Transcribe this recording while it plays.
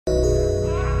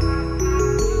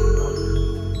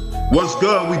What's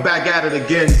good? We back at it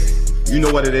again. You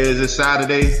know what it is. It's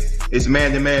Saturday. It's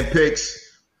man-to-man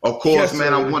picks. Of course, yes,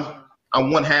 man, I'm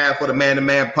one half of the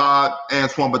man-to-man pod.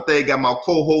 Antoine, Bethea, got my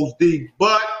co-host D.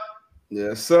 But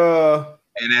yes, sir.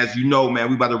 And as you know, man,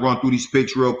 we about to run through these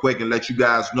picks real quick and let you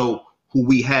guys know who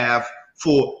we have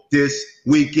for this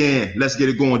weekend. Let's get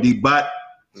it going, D. But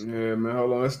yeah, man,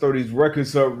 hold on. Let's throw these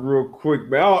records up real quick,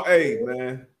 man. Oh, hey,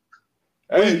 man.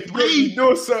 Hey, you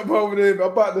doing something over there?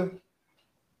 I'm about to.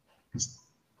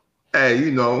 Hey,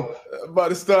 you know. I'm about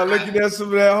to start looking at some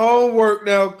of that homework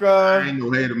now, Kyle. I ain't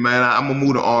no hater, man. I'm going to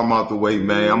move the arm out the way,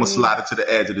 man. I'm going to slide it to the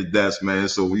edge of the desk, man.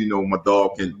 So, you know, my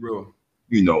dog can,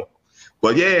 you know.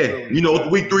 But, yeah, you know,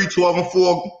 week 3,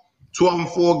 12-4.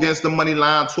 12-4 against the money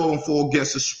line, 12-4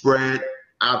 against the spread.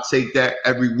 I'll take that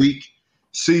every week.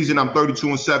 Season, I'm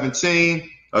 32-17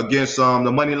 against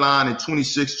the money line and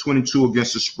 26-22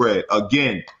 against the spread.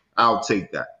 Again, I'll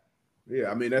take that. Yeah,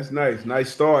 I mean, that's nice. Nice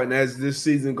start. And as this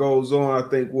season goes on, I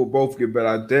think we'll both get better.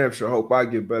 I damn sure hope I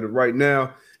get better. Right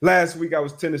now, last week I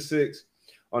was 10-6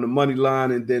 on the money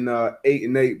line, and then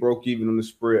 8-8 broke even on the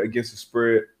spread against the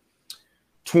spread.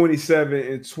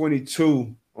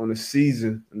 27-22 on the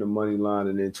season in the money line,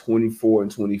 and then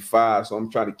 24-25. So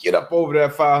I'm trying to get up over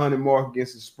that 500 mark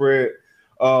against the spread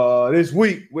this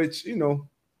week, which, you know,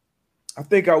 I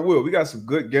think I will. We got some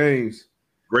good games.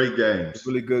 Great games.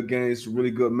 Really good games, some really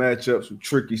good matchups, some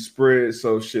tricky spreads.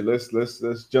 So shit, let's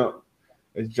jump.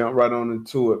 Let's jump right on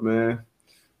into it, man.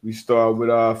 We start with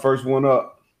first one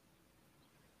up.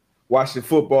 Washington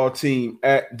football team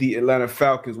at the Atlanta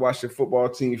Falcons. Washington football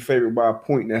team favored by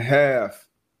 1.5.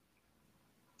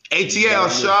 ATL,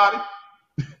 shawty.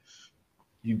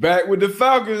 You back with the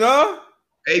Falcons, huh?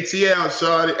 ATL,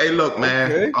 shawty. Hey, look,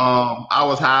 man. Okay. I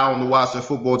was high on the Washington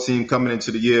football team coming into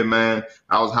the year, man.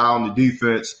 I was high on the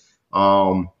defense.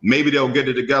 Maybe they'll get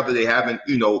it together. They haven't,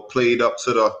 you know, played up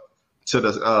to the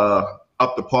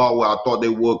up the par where I thought they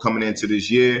would coming into this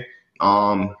year.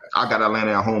 I got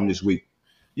Atlanta at home this week.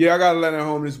 Yeah, I got Atlanta at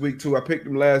home this week too. I picked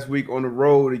them last week on the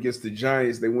road against the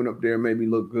Giants. They went up there and made me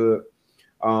look good.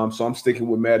 So I'm sticking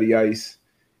with Matty Ice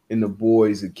and the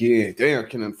boys again. Damn,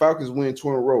 can the Falcons win 2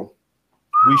 in a row?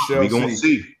 We shall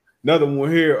see. Another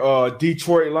one here.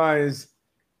 Detroit Lions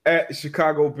at the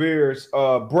Chicago Bears.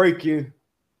 Breaking.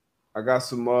 I got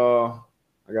some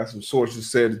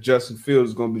sources said that Justin Fields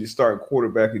is going to be the starting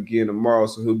quarterback again tomorrow,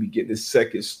 so he'll be getting his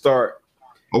second start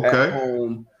at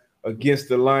home against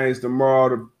the Lions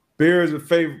tomorrow. The Bears are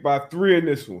favored by 3 in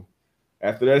this one.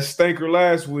 After that stinker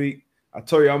last week, I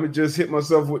told you I'm going to just hit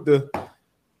myself with the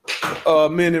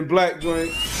Men in Black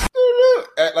joint.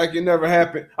 Act like it never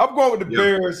happened. I'm going with the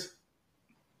Bears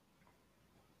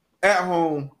at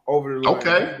home over the Lions.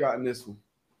 Okay. You got in this one.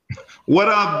 What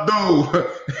up, dude?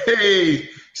 Hey,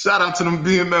 shout out to them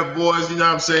BMF boys. You know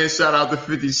what I'm saying? Shout out to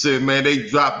 50 Cent, man. They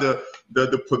dropped the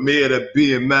premiere at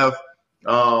BMF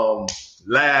I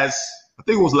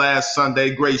think it was last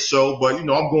Sunday. Great show. But, you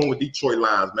know, I'm going with Detroit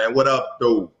Lions, man. What up,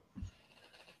 dude?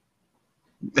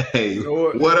 Hey, you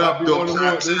know what up, dude?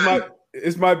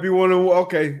 This might be one of them.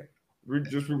 Okay.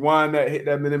 Just rewind that, hit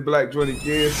that Men in Black joint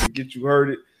again to get you heard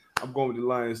it. I'm going with the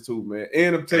Lions too, man.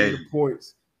 And I'm taking the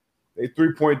points. They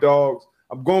 3-point dogs.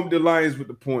 I'm going with the Lions with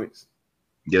the points.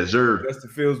 Yes, sir. Justin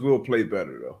Fields will play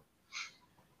better, though.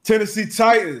 Tennessee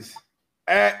Titans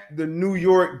at the New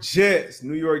York Jets. The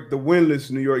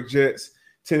winless New York Jets.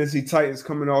 Tennessee Titans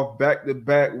coming off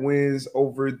back-to-back wins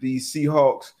over the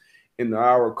Seahawks and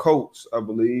our Colts, I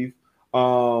believe.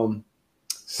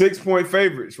 6-point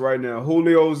favorites right now.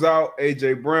 Julio's out.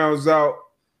 A.J. Brown's out.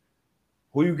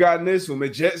 Who you got in this one? The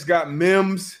Jets got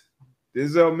Mims.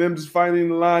 Denzel Mims is finally in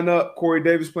the lineup. Corey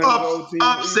Davis playing the whole team.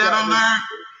 Upset alert.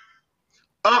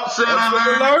 Upset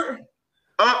alert.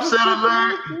 Upset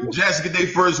alert. Jets get their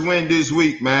first win this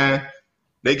week, man.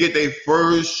 They get their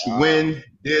first win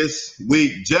this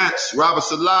week. Jets, Robert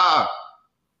Salah.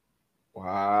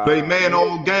 Wow. Play man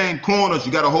all game. Corners,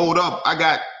 you got to hold up. I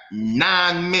got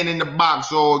 9 men in the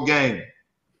box all game.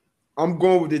 I'm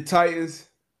going with the Titans.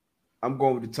 I'm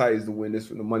going with the Titans to win this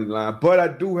from the money line. But I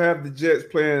do have the Jets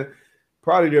playing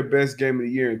probably their best game of the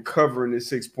year and covering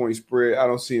this 6-point spread. I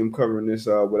don't see them covering this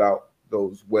without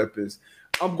those weapons.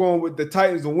 I'm going with the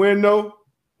Titans to win, though.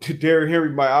 Derrick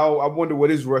Henry, I wonder what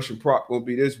his rushing prop going to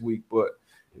be this week. But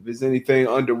if it's anything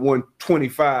under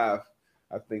 125,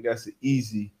 I think that's an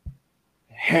easy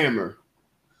hammer.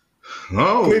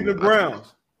 Oh, Cleveland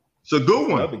Browns. It's a good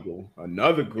one.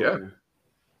 Another good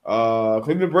one.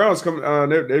 Cleveland Browns coming.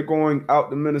 They're going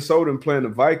out to Minnesota and playing the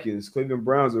Vikings. Cleveland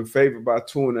Browns are favored by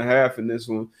 2.5 in this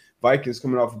one. Vikings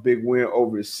coming off a big win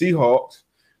over the Seahawks.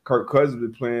 Kirk Cousins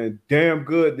been playing damn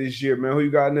good this year, man. Who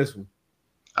you got in this one?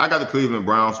 I got the Cleveland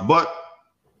Browns, but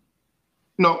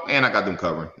no, and I got them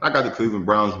covering. I got the Cleveland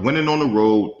Browns winning on the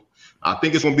road. I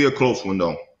think it's going to be a close one,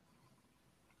 though.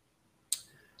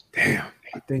 Damn.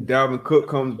 I think Dalvin Cook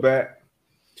comes back.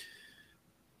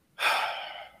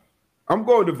 I'm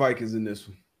going to Vikings in this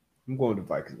one. I'm going to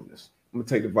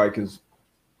take the Vikings.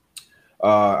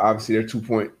 Obviously, they're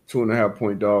 2.5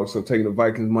 point dogs. So taking the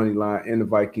Vikings money line and the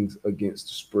Vikings against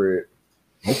the spread.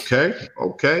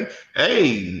 Okay.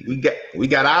 Hey, we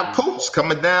got our coach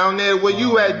coming down there. Where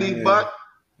you at, D-Butt?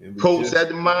 Coach at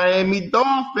the Miami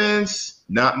Dolphins.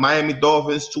 Not Miami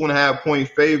Dolphins, 2.5 point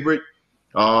favorite.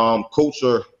 Coach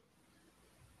are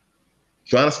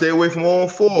trying to stay away from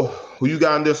 0-4. Who you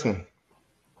got in this one?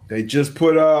 They just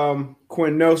put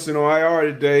Quinn Nelson on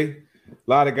IR today. A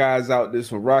lot of guys out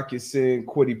this one. Rocket Sin,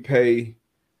 Kwity Paye.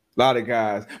 A lot of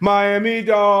guys. Miami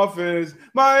Dolphins,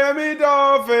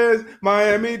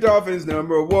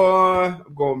 number one.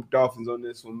 I'm going with Dolphins on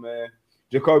this one, man.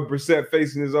 Jacoby Brissett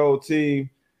facing his old team.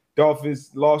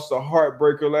 Dolphins lost a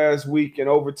heartbreaker last week in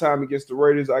overtime against the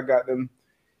Raiders. I got them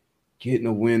getting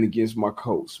a win against my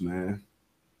Colts, man.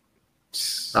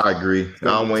 I agree. I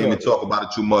don't want to talk about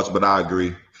it too much, but I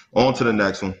agree. On to the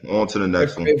next one.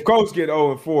 If Colts get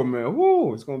 0-4, man,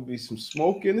 whoo, it's going to be some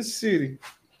smoke in the city.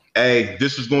 Hey,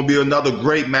 this is going to be another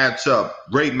great matchup.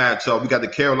 We got the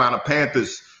Carolina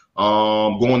Panthers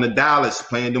going to Dallas,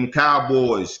 playing them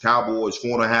Cowboys. Cowboys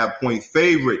 4.5 point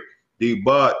favorite.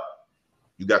 D-Butt,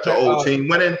 you got your old team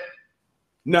winning?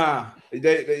 Nah,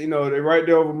 they right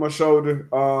there over my shoulder,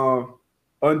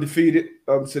 undefeated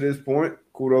up to this point.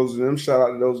 Kudos to them. Shout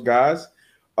out to those guys.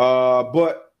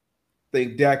 But I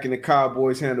think Dak and the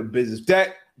Cowboys handle business.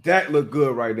 Dak look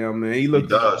good right now, man. He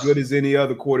looks as good as any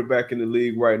other quarterback in the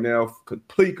league right now.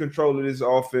 Complete control of this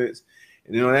offense.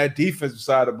 And then on that defensive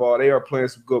side of the ball, they are playing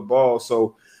some good ball.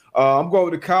 So I'm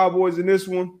going with the Cowboys in this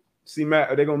one.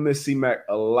 C-Mac, they're going to miss C-Mac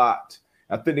a lot.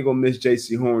 I think they're going to miss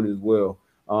J.C. Horn as well.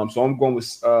 So I'm going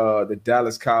with the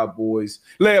Dallas Cowboys,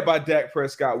 led by Dak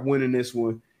Prescott, winning this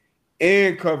one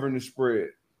and covering the spread.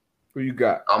 Who you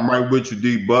got? I'm right with you,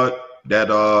 D-Butt.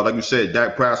 That, like you said,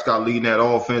 Dak Prescott leading that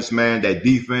offense, man, that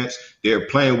defense, they're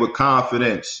playing with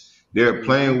confidence. They're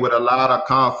playing with a lot of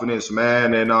confidence,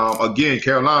 man. And, again,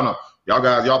 Carolina,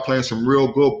 y'all playing some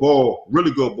real good ball,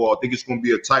 really good ball. I think it's going to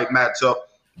be a tight matchup,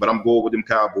 but I'm going with them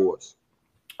Cowboys.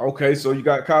 Okay, so you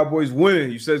got Cowboys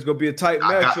winning. You said it's going to be a tight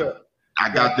matchup.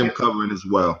 I got them covering as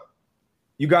well.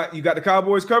 You got the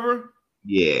Cowboys covering?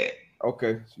 Yeah.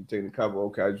 Okay, so you're taking the cover.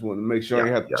 Okay, I just want to make sure I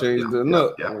ain't have to change the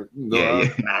look. I'm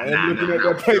looking at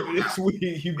that paper this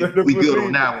week. You better we good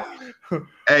on that one.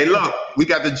 Hey, look, we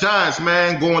got the Giants,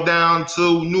 man, going down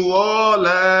to New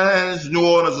Orleans. New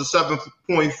Orleans a 7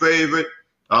 point favorite.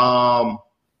 Jameis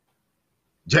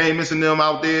and them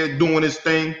out there doing his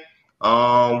thing.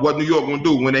 What New York gonna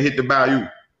do when they hit the Bayou?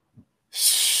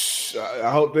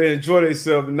 I hope they enjoy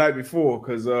themselves the night before,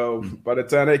 because by the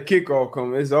time that kickoff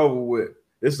comes, it's over with.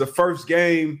 It's the first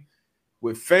game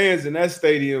with fans in that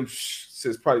stadium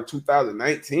since probably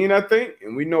 2019, I think.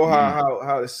 And we know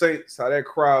how the Saints, how that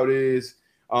crowd is,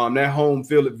 that home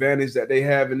field advantage that they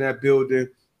have in that building,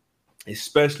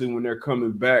 especially when they're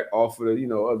coming back off of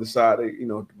the other side. They,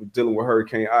 dealing with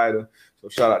Hurricane Ida. So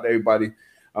shout out to everybody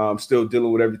still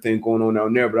dealing with everything going on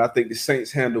down there. But I think the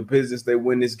Saints handle business. They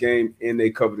win this game and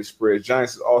they cover the spread.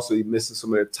 Giants is also missing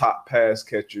some of their top pass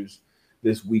catchers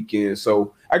this weekend.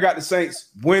 So I got the Saints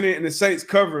winning and the Saints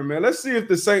covering, man. Let's see if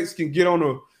the Saints can get on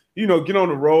the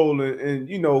roll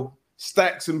and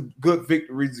stack some good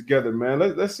victories together, man.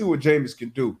 Let's see what Jameis can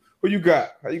do. Who you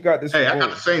got? How you got this? Hey, I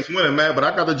got the Saints winning, man, but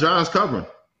I got the Giants covering.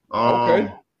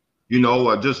 Okay.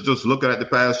 Just looking at the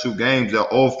past two games, their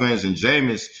offense and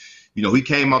Jameis, he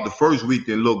came out the first week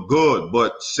and looked good,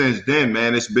 but since then,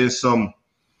 man, it's been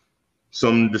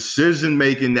some decision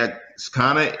making that's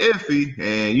kind of iffy.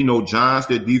 And Giants,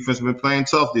 their defense been playing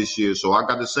tough this year. So I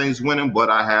got the Saints winning, but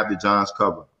I have the Giants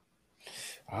covered.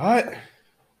 All right.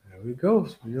 There we go.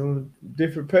 We're on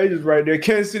different pages right there.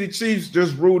 Kansas City Chiefs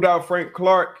just ruled out Frank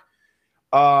Clark.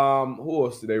 Who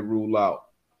else did they rule out?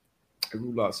 They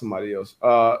ruled out somebody else.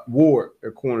 Ward,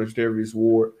 their corner, Darius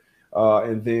Ward.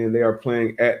 And then they are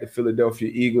playing at the Philadelphia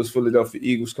Eagles. Philadelphia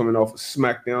Eagles coming off of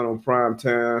SmackDown on prime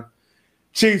time.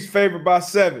 Chiefs favored by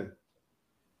 7.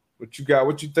 What you got?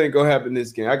 What you think gonna happen in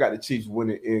this game? I got the Chiefs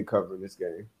winning and covering this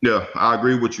game. Yeah, I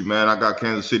agree with you, man. I got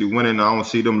Kansas City winning. I don't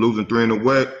see them losing 3 in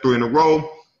a row.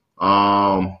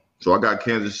 So I got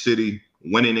Kansas City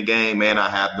winning the game, and I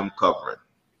have them covering.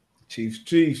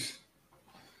 Chiefs.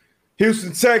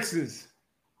 Houston, Texas,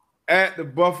 at the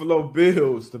Buffalo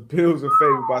Bills. The Bills are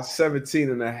favored by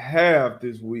 17.5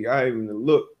 this week. I haven't even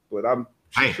looked, but I'm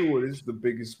sure this is the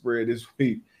biggest spread this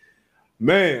week.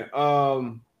 Man,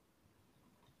 I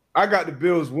got the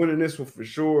Bills winning this one for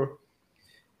sure.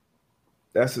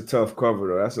 That's a tough cover,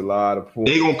 though. That's a lot of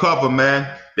points. They gonna cover,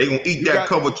 man. They gonna eat that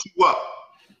cover 2 up.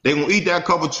 They gonna eat that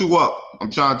cover 2 up. I'm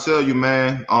trying to tell you,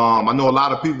 man. I know a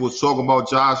lot of people was talking about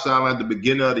Josh Allen at the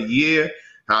beginning of the year,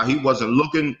 how he wasn't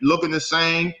looking the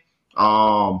same.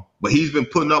 But he's been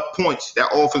putting up points. That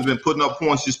offense been putting up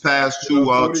points this past 2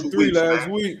 weeks. Last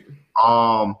week.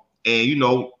 And you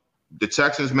know, the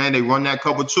Texans, man, they run that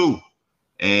cover 2.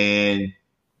 And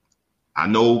I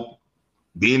know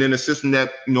being in a system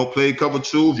that, you know, played cover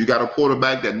 2, if you got a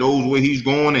quarterback that knows where he's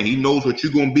going and he knows what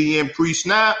you're gonna be in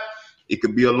pre-snap, it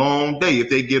could be a long day if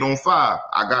they get on 5.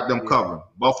 I got them covered.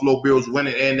 Buffalo Bills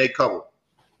winning and they cover.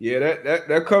 Yeah,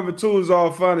 that cover 2 is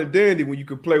all fine and dandy when you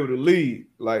can play with a lead.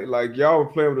 Like y'all were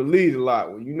playing with a lead a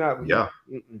lot. When you're not,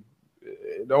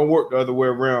 it don't work the other way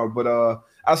around. But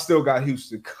I still got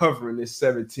Houston covering this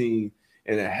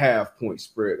 17.5 point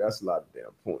spread. That's a lot of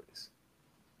damn points.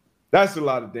 That's a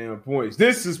lot of damn points.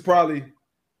 This is probably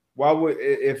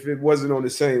if it wasn't on the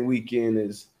same weekend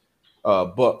as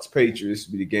Bucks Patriots, this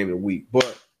would be the game of the week.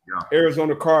 But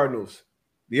Arizona Cardinals,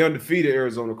 the undefeated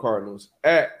Arizona Cardinals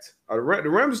the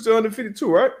Rams are still undefeated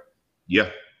too, right? Yeah.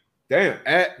 Damn,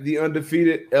 at the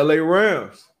undefeated LA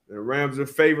Rams. The Rams are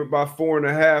favored by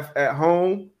 4.5 at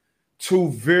home.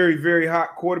 2 very, very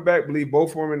hot quarterbacks. Believe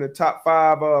both of them in the top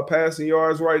 5 passing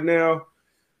yards right now.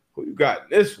 Who you got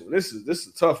this one? This is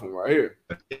a tough one right here.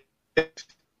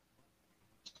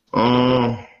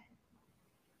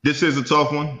 This is a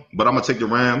tough one, but I'm gonna take the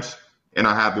Rams, and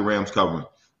I have the Rams covering.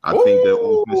 I think their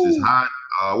offense is hot.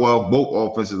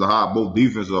 Both offenses are hot. Both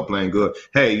defenses are playing good.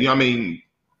 Hey, you know what I mean?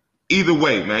 Either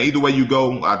way, man. Either way you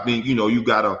go, I think, you know, you're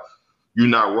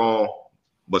not wrong,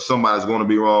 but somebody's going to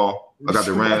be wrong. I got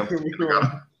the Rams.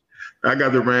 I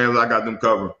got the Rams. I got them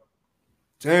covered.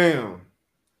 Damn.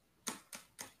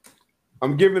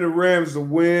 I'm giving the Rams a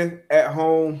win at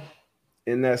home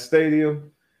in that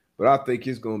stadium, but I think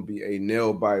it's going to be a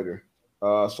nail biter.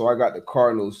 So I got the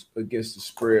Cardinals against the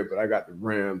spread, but I got the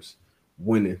Rams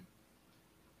winning.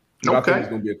 But I think it's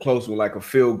going to be a close one, like a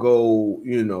field goal,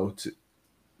 you know,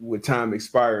 with time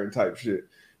expiring type shit.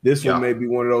 This one may be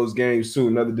one of those games too,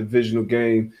 another divisional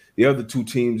game. The other 2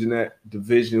 teams in that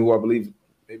division, who I believe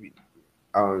maybe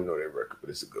I don't even know their record,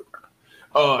 but it's a good record.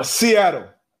 Seattle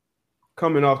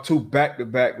coming off 2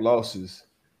 back-to-back losses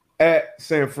at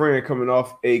San Fran, coming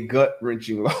off a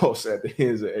gut-wrenching loss at the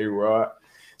hands of A-Rod.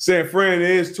 San Fran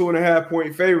is 2.5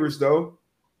 point favorites though.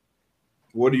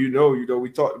 What do you know? You know, we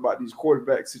talked about these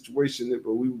quarterback situations,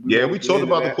 but we talked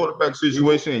about the quarterback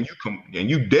situation, and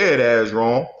you dead ass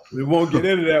wrong. We won't get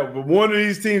into that, but one of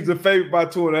these teams are favored by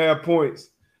 2.5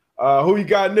 points. Who you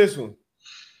got in this one?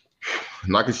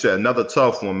 Like I said, another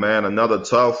tough one, man. Another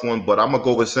tough one, but I'm gonna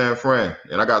go with San Fran,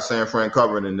 and I got San Fran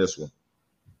covering in this one.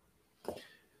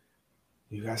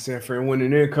 You got San Fran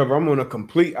winning and cover. I'm on a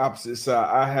complete opposite side.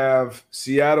 I have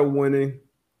Seattle winning.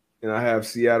 And I have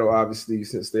Seattle, obviously,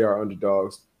 since they are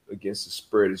underdogs against the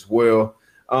spread as well.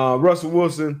 Russell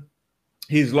Wilson,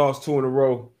 he's lost 2 in a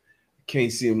row.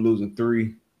 Can't see him losing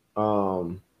 3.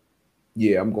 I'm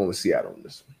going with Seattle on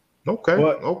this one. Okay.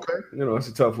 You know, it's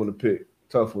a tough one to pick.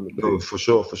 Oh, for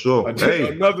sure.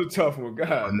 Another tough one,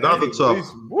 God. Another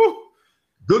tough.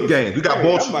 Good game. We got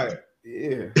Baltimore.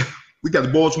 We got the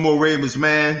Baltimore Ravens,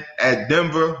 man, at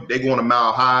Denver. They're going to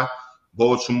Mile High.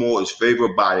 Baltimore is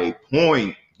favored by a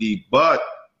point. But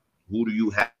who do you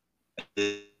have?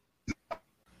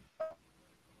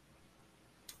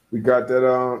 We got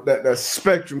that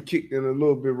spectrum kicked in a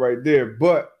little bit right there,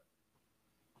 but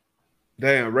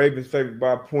damn, Ravens favored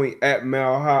by a point at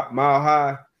Mile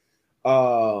High.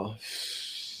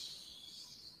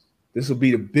 This will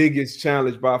be the biggest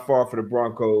challenge by far for the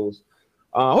Broncos.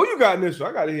 Who you got in this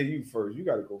one? I got to hear you first. You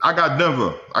got to go. I got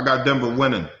Denver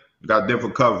winning. I got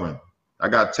Denver covering. I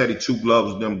got Teddy Two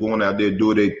Gloves, them going out there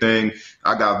doing their thing.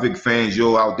 I got Vic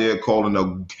Fangio out there calling a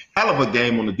hell of a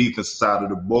game on the defensive side of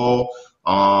the ball.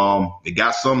 They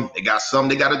got some they got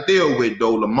to deal with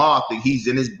though. Lamar, I think he's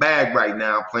in his bag right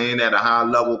now, playing at a high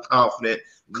level, confident,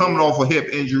 coming off a hip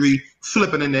injury,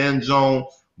 flipping in the end zone.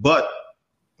 But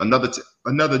another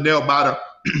nail biter.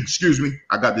 Excuse me.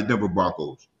 I got the Denver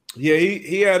Broncos. Yeah,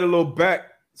 he had a little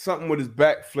something with his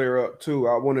back flare up too.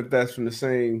 I wonder if that's from the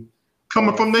same.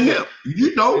 Coming from the hip,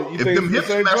 you know, if them hips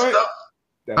messed up,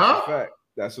 that's a fact.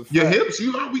 That's a fact. Your hips,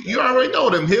 you already know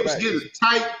them hips get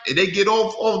tight and they get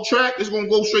off track. It's gonna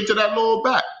go straight to that lower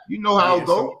back. You know how it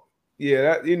goes.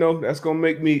 That's gonna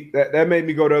make me that made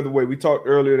me go the other way. We talked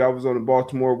earlier that I was on the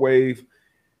Baltimore wave.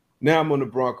 Now I'm on the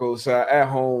Broncos side at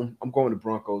home. I'm going to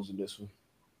Broncos in this one.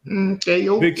 Okay.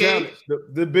 Big challenge.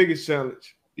 The biggest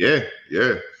challenge. Yeah.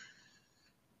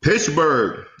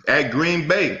 Pittsburgh at Green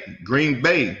Bay. Green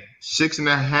Bay,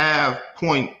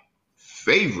 6.5-point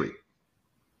favorite.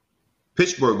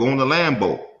 Pittsburgh going to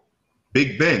Lambeau.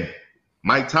 Big Ben,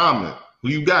 Mike Tomlin. Who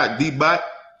you got, D-Bot?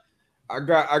 I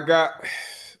got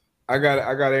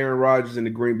Aaron Rodgers and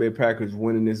the Green Bay Packers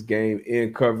winning this game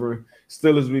and covering.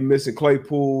 Steelers be missing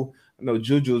Claypool. I know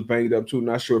Juju's banged up too.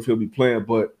 Not sure if he'll be playing,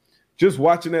 but just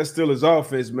watching that Steelers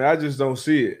offense, man, I just don't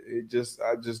see it.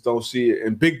 I just don't see it.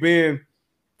 And Big Ben,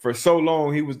 for so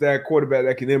long, he was that quarterback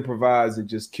that can improvise and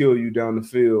just kill you down the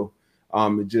field.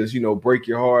 And just, break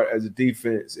your heart as a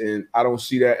defense. And I don't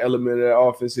see that element of that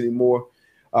offense anymore.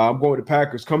 I'm going with the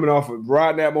Packers coming off of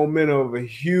riding that momentum of a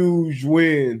huge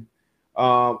win.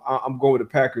 I'm going with the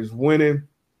Packers winning.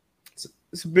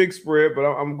 It's a big spread, but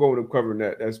I'm going to covering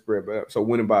that spread. But so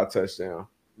winning by a touchdown.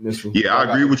 Yeah, I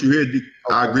agree with you here.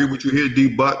 I agree with you here,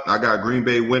 D-Butt. I got Green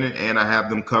Bay winning, and I have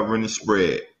them covering the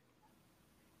spread.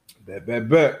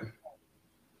 Bet.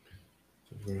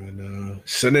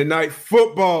 Sunday night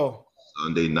football.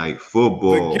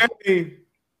 The game,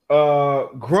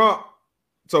 Grump.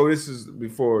 So this is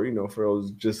before, for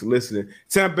those just listening.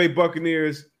 Tampa Bay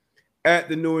Buccaneers at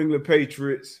the New England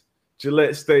Patriots,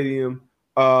 Gillette Stadium,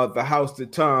 the house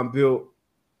that Tom built.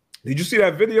 Did you see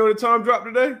that video that Tom dropped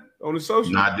today on the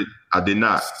social? No, I did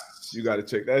not. You got to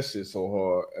check that shit so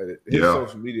hard. His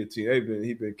social media team,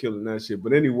 he been killing that shit.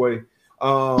 But anyway,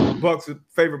 Bucks are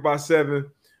favored by 7.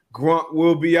 Grunt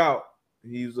will be out.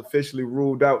 He was officially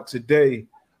ruled out today.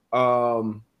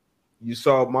 You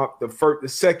saw the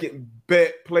second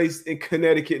bet placed in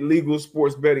Connecticut legal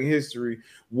sports betting history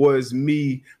was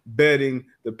me betting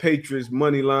the Patriots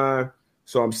money line.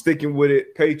 So I'm sticking with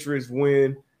it. Patriots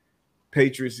win.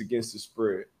 Patriots against the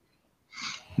spread.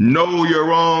 No, you're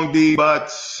wrong,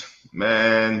 D-Butts.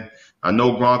 Man, I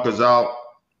know Gronk is out,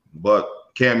 but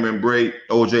Cameron Brate,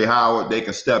 O.J. Howard, they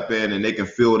can step in and they can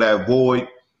fill that void.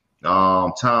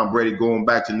 Tom Brady going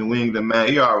back to New England, man,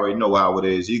 he already know how it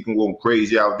is. He can go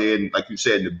crazy out there, and like you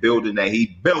said, in the building that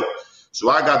he built. So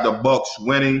I got the Bucks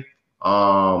winning,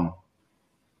 and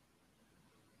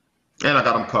I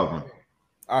got them covering.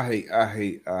 I hate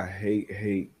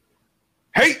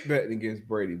betting against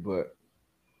Brady, but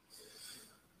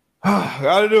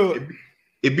gotta do it.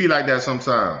 It be like that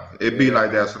sometimes.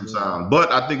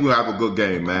 But I think we'll have a good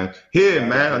game, man. Here,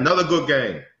 man, another good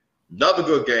game.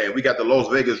 We got the Las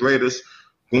Vegas Raiders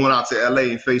going out to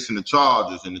L.A. and facing the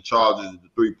Chargers, and the Chargers is the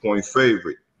 3-point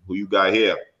favorite. Who you got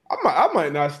here? I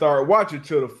might not start watching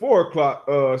till the 4 o'clock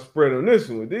spread on this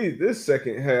one. This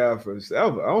second half, I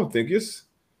don't think it's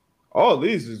all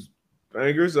these is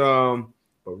bangers.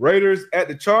 But Raiders at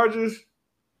the Chargers.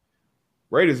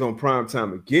 Raiders on prime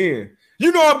time again.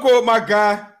 I'm going with my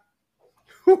guy.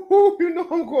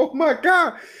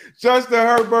 Justin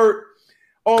Herbert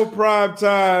on prime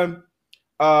time.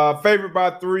 Favored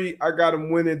by 3. I got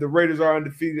them winning. The Raiders are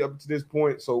undefeated up to this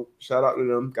point, so shout out to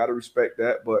them. Got to respect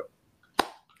that, but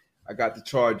I got the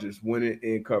Chargers winning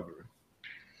and covering.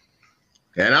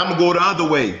 And I'm going to go the other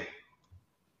way.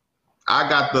 I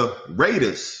got the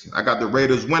Raiders.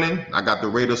 Winning. I got the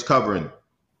Raiders covering.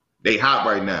 They hot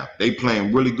right now. They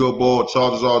playing really good ball.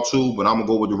 Chargers are too, but I'm going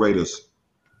to go with the Raiders.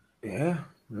 Yeah.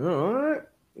 All right.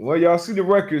 Well, y'all see the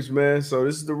records, man. So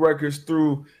this is the records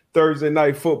through Thursday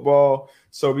night football.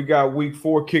 So we got week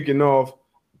 4 kicking off.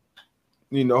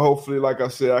 Hopefully, like I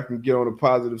said, I can get on the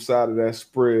positive side of that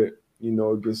spread,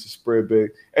 against the spread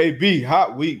big. AB,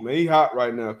 hot week, man. He hot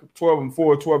right now.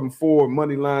 12-4,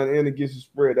 money line and against the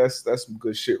spread. That's some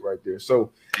good shit right there.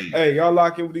 So, hey, y'all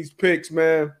lock in with these picks,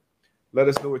 man. Let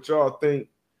us know what y'all think.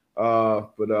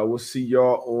 But we'll see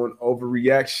y'all on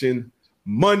Overreaction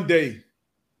Monday.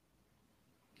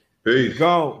 Peace.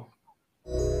 Gone.